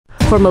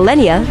For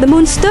millennia, the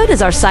moon stood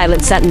as our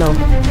silent sentinel.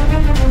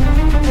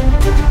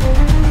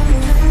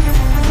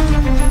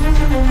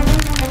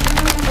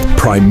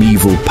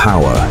 Primeval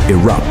power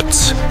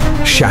erupts,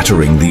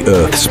 shattering the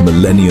Earth's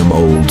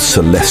millennium-old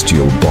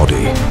celestial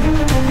body.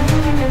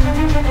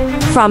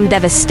 From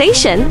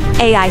devastation,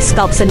 AI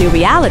sculpts a new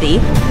reality,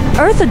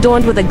 Earth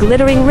adorned with a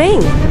glittering ring.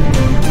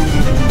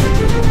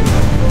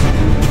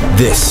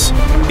 This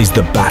is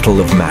the battle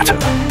of matter,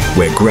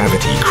 where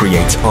gravity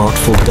creates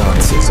artful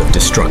dances of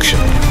destruction.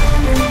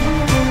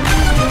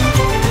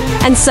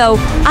 And so,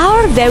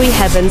 our very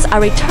heavens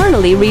are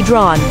eternally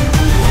redrawn.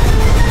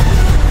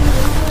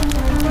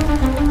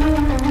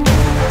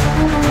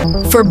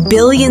 For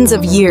billions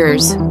of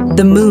years,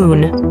 the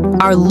moon,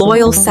 our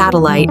loyal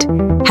satellite,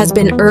 has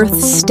been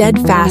Earth's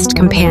steadfast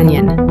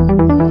companion.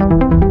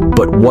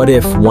 But what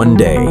if one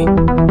day,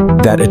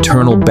 that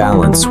eternal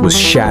balance was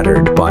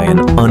shattered by an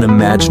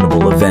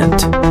unimaginable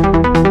event?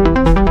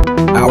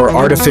 Our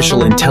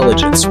artificial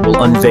intelligence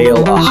will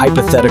unveil a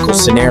hypothetical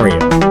scenario.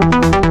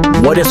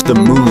 What if the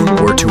moon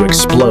were to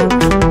explode?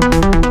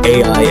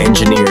 AI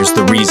engineers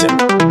the reason.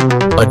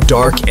 A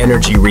dark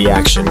energy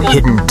reaction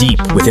hidden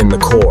deep within the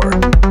core,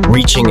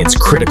 reaching its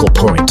critical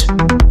point.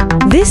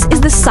 This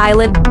is the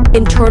silent,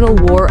 internal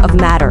war of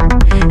matter,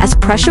 as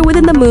pressure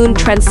within the moon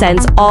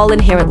transcends all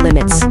inherent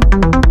limits.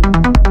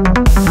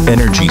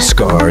 Energy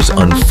scars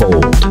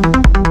unfold,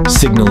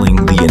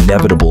 signaling the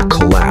inevitable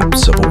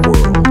collapse of a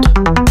world.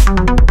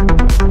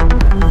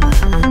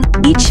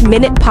 Each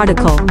minute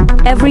particle,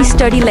 every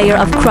sturdy layer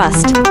of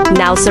crust,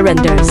 now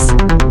surrenders.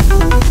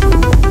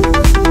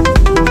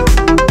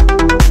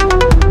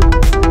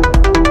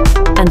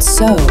 And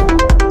so,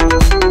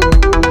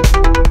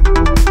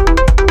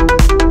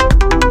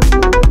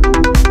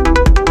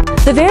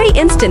 the very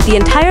instant the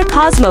entire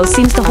cosmos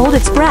seems to hold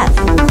its breath.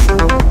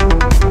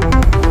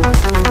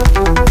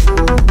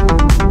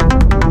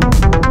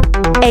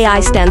 AI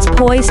stands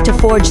poised to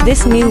forge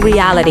this new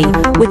reality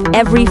with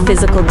every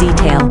physical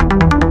detail.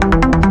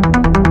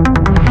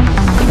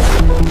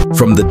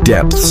 From the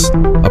depths,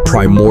 a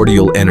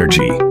primordial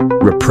energy,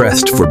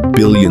 repressed for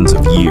billions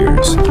of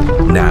years,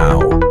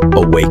 now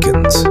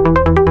awakens.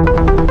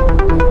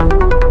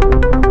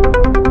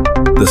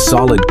 The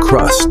solid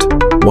crust,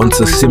 once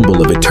a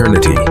symbol of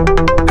eternity,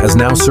 has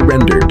now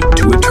surrendered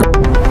to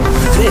eternity.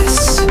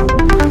 This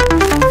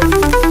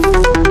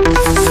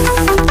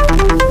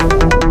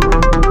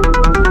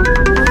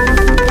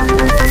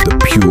the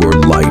pure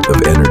light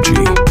of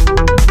energy,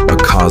 a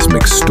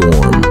cosmic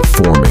storm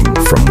forming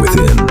from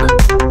within.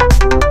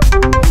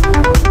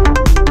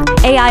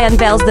 AI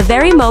unveils the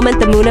very moment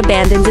the moon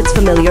abandons its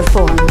familiar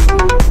form.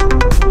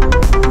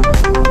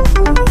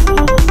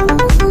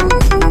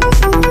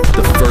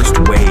 The first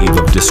wave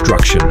of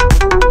destruction,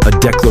 a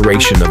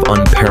declaration of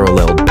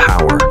unparalleled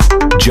power,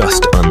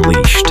 just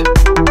unleashed.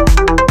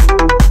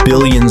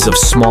 Billions of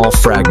small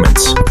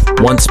fragments,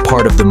 once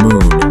part of the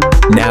moon,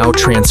 now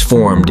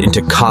transformed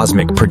into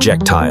cosmic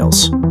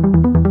projectiles.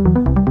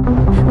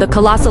 The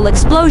colossal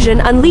explosion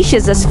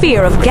unleashes a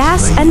sphere of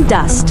gas and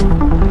dust.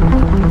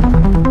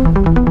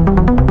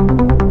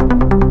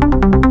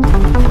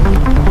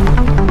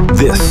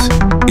 This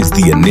is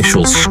the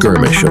initial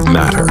skirmish of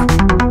matter,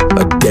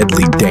 a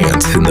deadly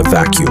dance in the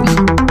vacuum.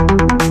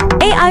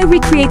 AI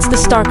recreates the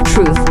stark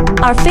truth.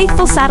 Our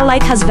faithful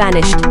satellite has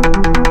vanished.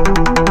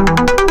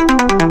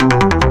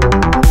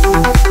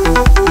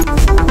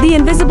 The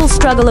invisible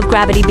struggle of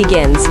gravity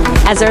begins,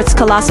 as Earth's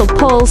colossal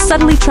pull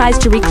suddenly tries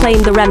to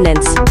reclaim the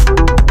remnants.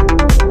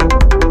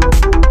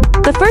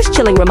 The first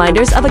chilling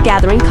reminders of a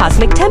gathering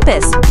cosmic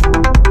tempest.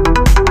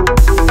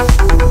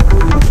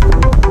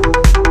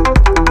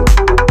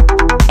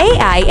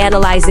 AI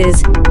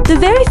analyzes. The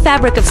very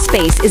fabric of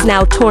space is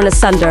now torn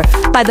asunder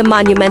by the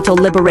monumental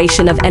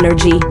liberation of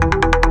energy.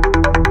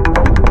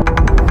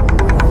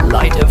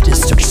 Light of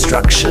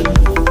destruction.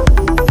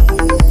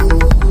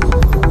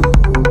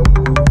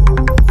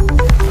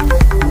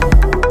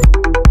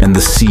 And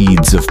the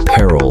seeds of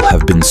peril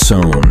have been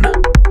sown,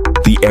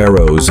 the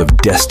arrows of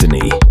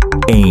destiny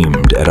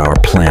aimed at our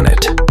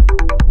planet.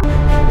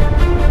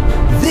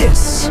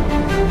 This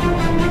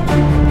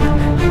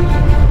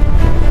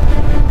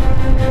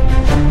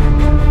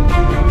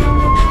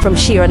From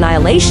sheer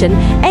annihilation,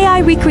 AI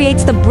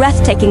recreates the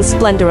breathtaking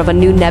splendor of a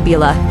new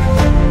nebula.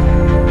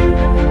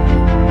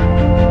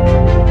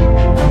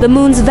 The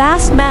moon's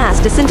vast mass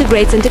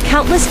disintegrates into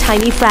countless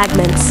tiny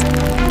fragments.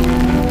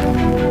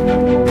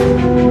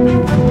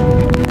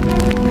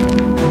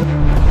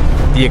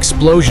 The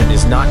explosion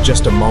is not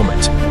just a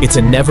moment, it's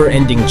a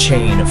never-ending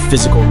chain of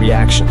physical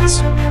reactions,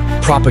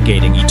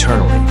 propagating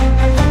eternally.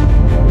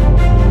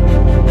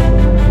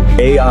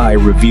 AI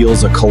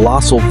reveals a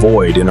colossal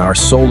void in our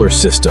solar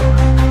system,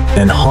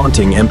 an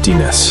haunting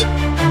emptiness,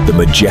 the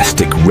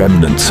majestic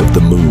remnants of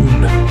the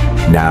moon,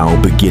 now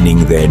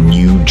beginning their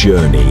new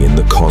journey in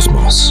the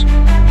cosmos.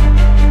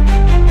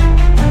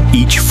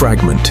 Each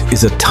fragment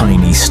is a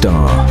tiny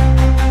star,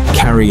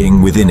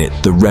 carrying within it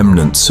the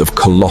remnants of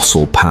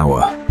colossal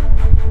power.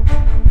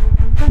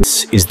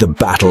 This is the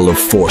battle of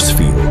force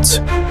fields,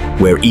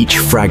 where each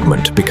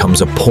fragment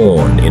becomes a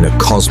pawn in a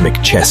cosmic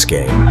chess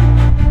game.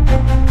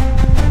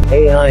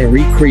 AI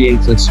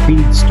recreates a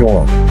speed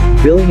storm,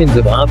 billions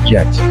of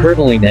objects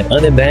hurtling at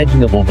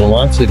unimaginable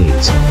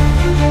velocities.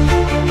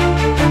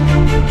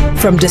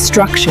 From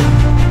destruction,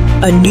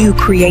 a new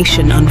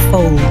creation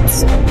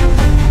unfolds.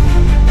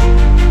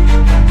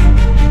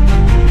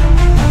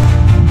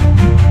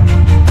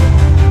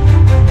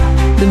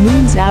 The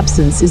moon's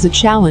absence is a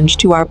challenge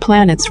to our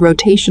planet's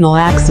rotational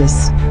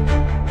axis.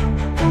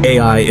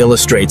 AI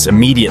illustrates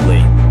immediately.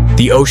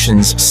 The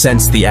oceans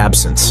sense the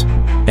absence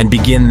and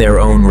begin their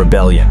own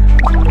rebellion.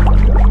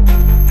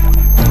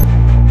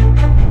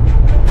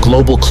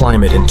 Global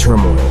climate in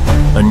turmoil,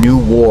 a new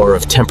war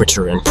of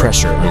temperature and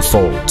pressure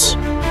unfolds.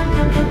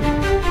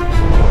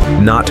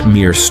 Not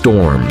mere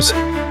storms.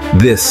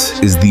 This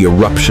is the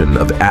eruption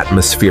of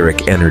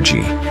atmospheric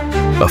energy,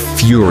 a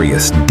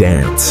furious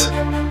dance.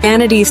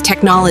 Humanity's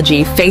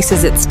technology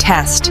faces its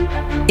test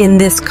in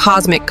this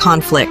cosmic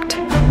conflict.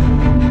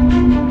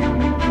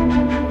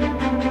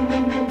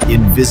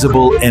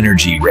 Invisible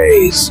energy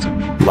rays,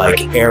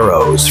 like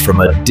arrows from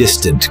a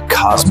distant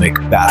cosmic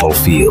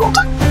battlefield.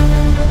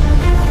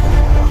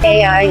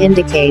 AI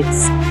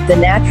indicates the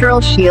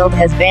natural shield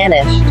has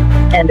vanished,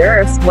 and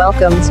Earth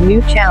welcomes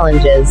new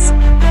challenges.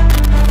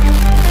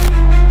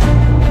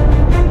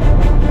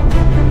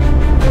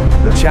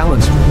 The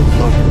challenge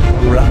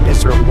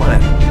is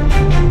one.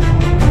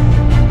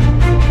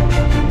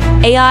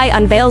 AI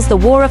unveils the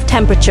war of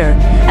temperature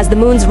as the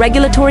moon's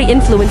regulatory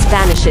influence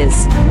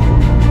vanishes.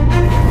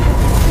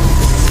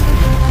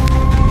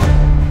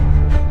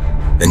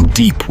 And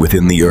deep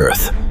within the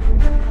Earth,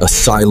 a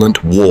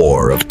silent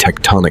war of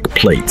tectonic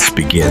plates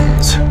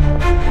begins.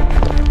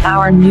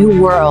 Our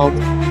new world,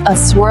 a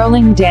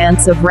swirling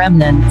dance of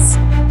remnants,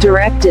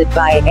 directed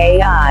by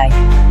AI.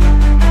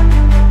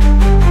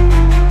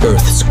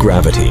 Earth's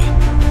gravity,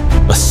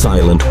 a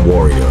silent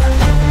warrior,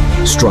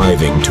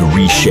 striving to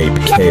reshape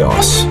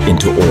chaos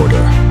into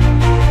order.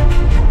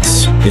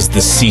 This is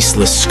the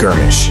ceaseless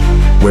skirmish,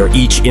 where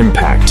each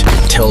impact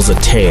tells a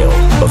tale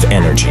of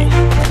energy.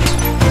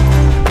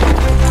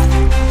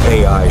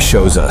 AI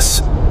shows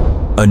us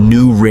a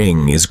new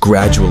ring is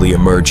gradually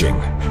emerging,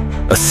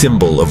 a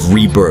symbol of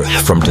rebirth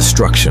from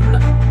destruction.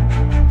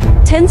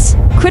 Tense,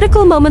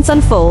 critical moments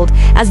unfold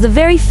as the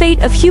very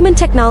fate of human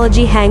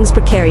technology hangs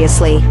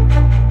precariously.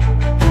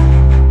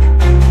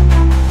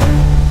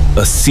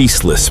 A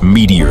ceaseless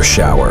meteor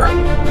shower,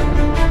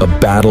 a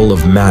battle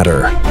of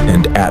matter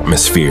and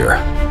atmosphere.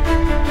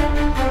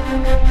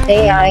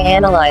 AI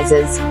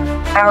analyzes.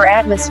 Our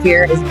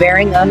atmosphere is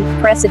bearing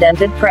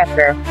unprecedented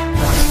pressure.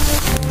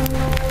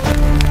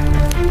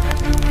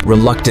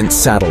 Reluctant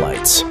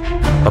satellites,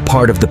 a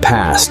part of the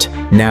past,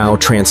 now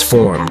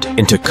transformed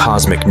into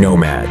cosmic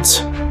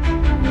nomads.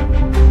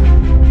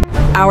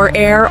 Our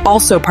air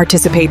also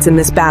participates in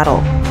this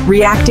battle,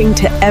 reacting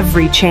to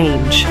every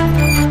change.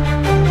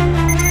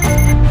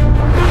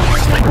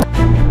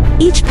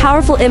 Each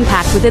powerful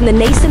impact within the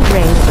nascent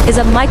ring is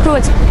a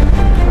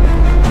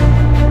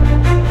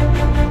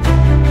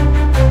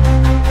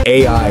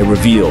AI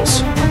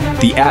reveals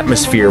the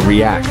atmosphere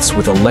reacts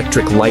with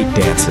electric light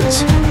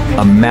dances,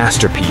 a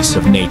masterpiece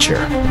of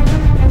nature.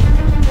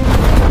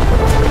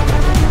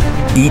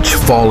 Each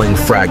falling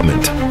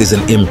fragment is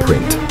an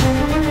imprint,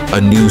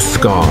 a new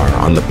scar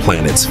on the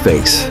planet's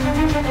face.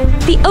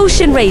 The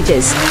ocean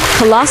rages,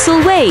 colossal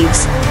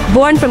waves,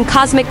 born from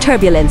cosmic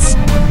turbulence.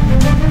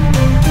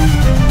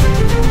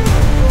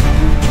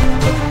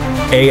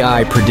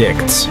 AI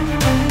predicts,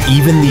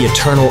 even the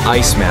eternal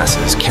ice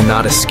masses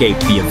cannot escape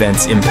the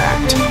event's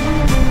impact.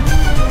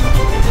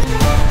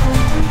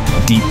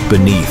 Deep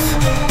beneath,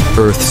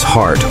 Earth's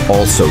heart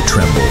also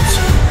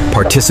trembles,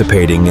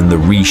 participating in the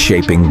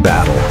reshaping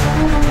battle.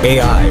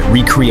 AI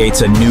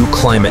recreates a new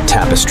climate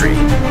tapestry,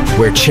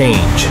 where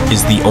change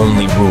is the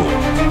only rule.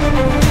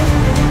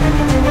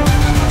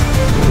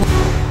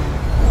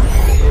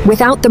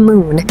 Without the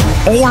moon,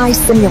 AI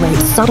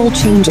simulates subtle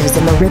changes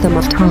in the rhythm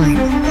of time.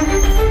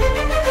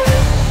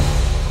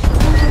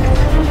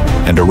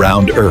 And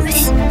around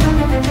Earth,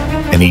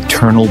 an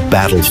eternal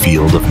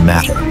battlefield of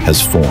matter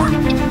has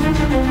formed.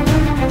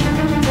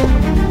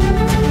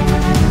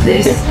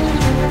 This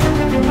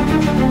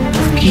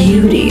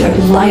beauty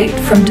of light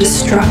from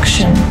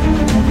destruction.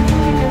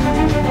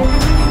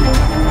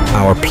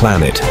 Our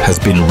planet has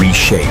been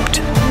reshaped,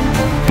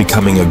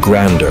 becoming a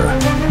grander,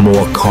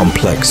 more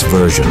complex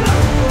version.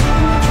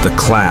 The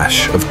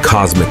clash of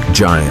cosmic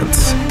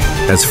giants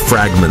as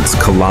fragments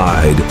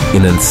collide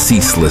in a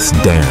ceaseless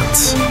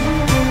dance.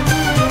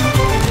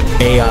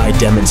 AI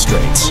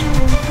demonstrates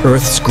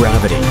Earth's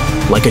gravity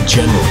like a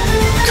general,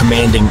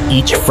 commanding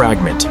each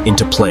fragment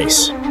into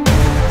place.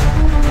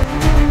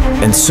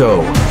 And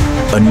so,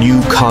 a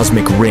new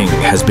cosmic ring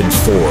has been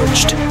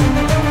forged,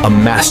 a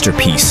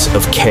masterpiece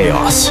of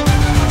chaos.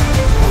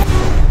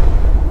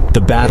 The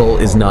battle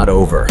is not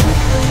over,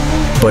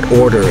 but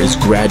order is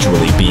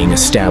gradually being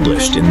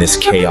established in this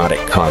chaotic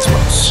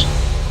cosmos.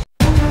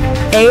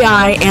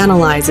 AI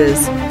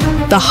analyzes.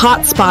 the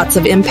hotspots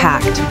of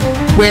impact,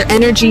 where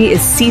energy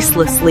is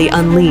ceaselessly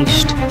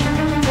unleashed.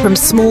 From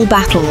small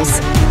battles,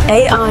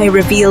 AI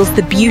reveals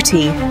the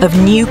beauty of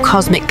new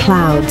cosmic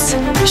clouds,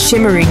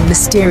 shimmering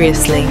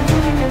mysteriously.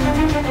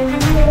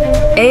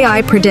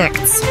 AI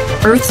predicts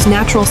Earth's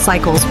natural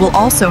cycles will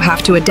also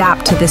have to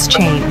adapt to this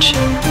change.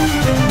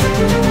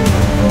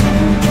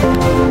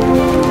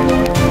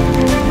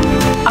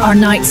 Our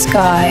night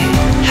sky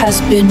has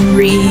been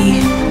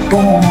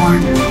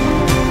reborn.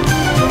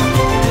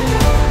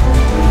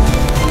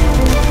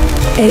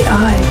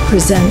 AI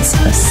presents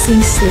a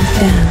ceaseless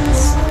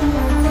dance.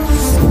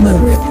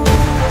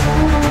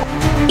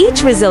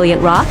 Each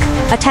resilient rock,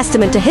 a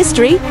testament to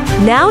history,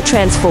 now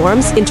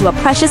transforms into a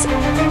precious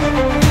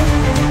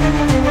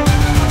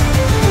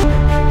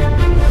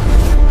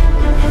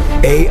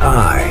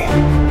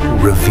AI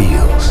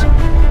reveals.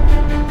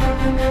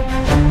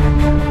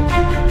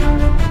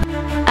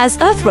 As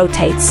Earth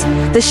rotates,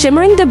 the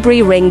shimmering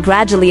debris ring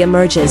gradually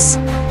emerges.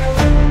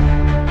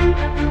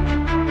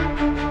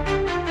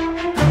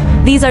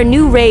 These are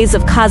new rays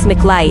of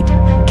cosmic light,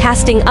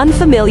 casting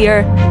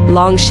unfamiliar,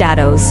 long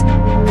shadows.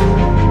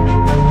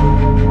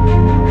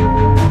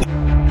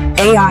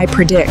 AI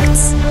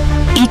predicts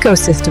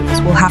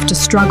ecosystems will have to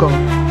struggle,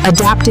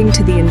 adapting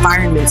to the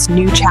environment's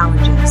new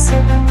challenges.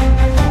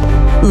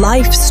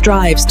 Life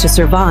strives to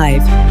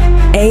survive.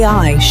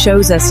 AI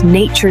shows us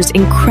nature's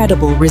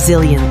incredible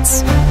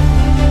resilience.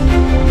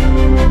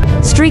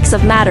 Streaks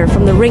of matter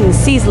from the rings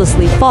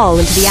ceaselessly fall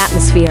into the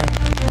atmosphere.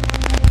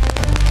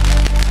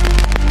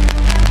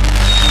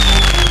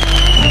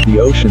 The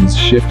oceans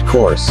shift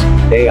course.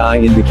 AI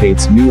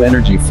indicates new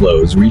energy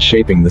flows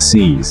reshaping the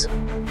seas.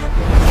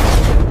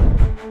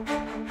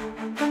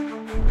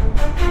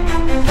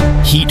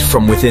 Heat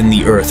from within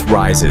the Earth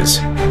rises.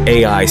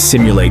 AI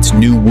simulates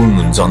new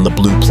wounds on the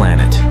blue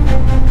planet.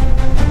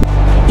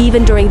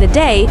 Even during the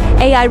day,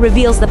 AI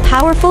reveals the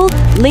powerful,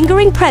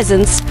 lingering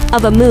presence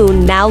of a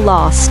moon now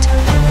lost.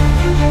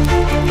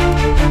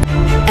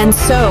 And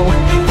so,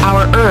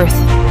 our Earth,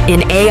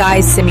 in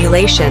AI's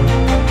simulation,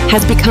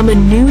 has become a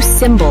new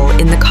symbol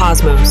in the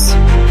cosmos.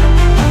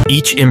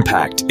 Each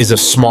impact is a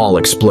small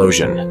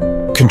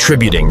explosion,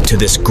 contributing to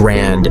this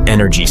grand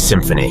energy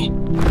symphony.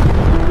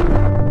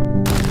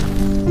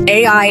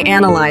 AI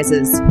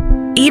analyzes.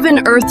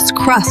 Even Earth's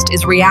crust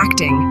is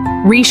reacting,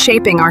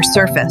 reshaping our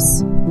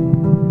surface.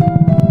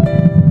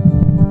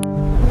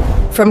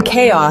 From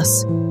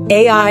chaos,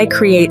 AI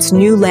creates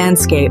new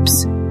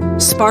landscapes,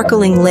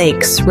 sparkling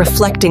lakes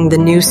reflecting the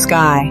new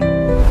sky.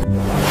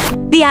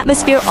 The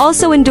atmosphere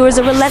also endures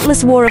a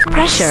relentless war of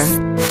pressure.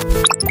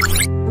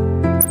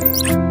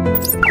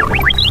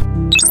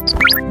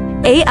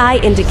 AI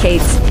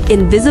indicates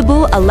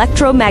invisible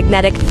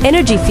electromagnetic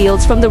energy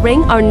fields from the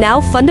ring are now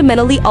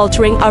fundamentally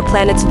altering our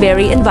planet's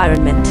very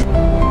environment.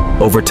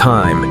 Over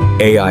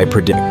time, AI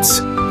predicts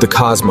the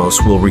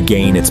cosmos will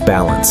regain its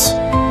balance,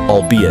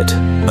 albeit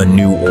a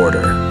new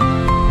order.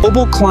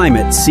 Global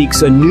climate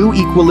seeks a new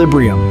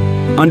equilibrium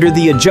under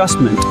the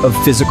adjustment of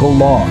physical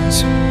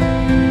laws.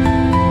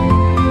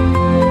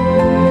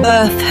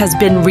 Earth has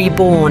been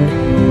reborn,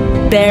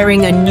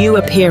 bearing a new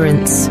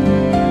appearance,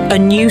 a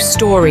new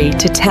story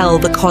to tell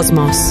the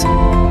cosmos.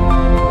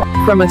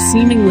 From a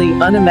seemingly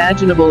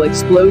unimaginable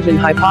explosion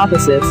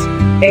hypothesis,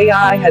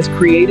 AI has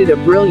created a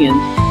brilliant,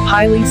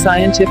 highly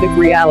scientific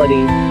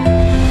reality.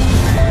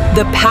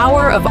 The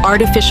power of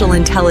artificial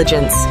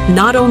intelligence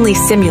not only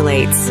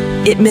simulates,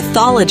 it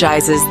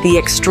mythologizes the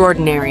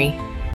extraordinary.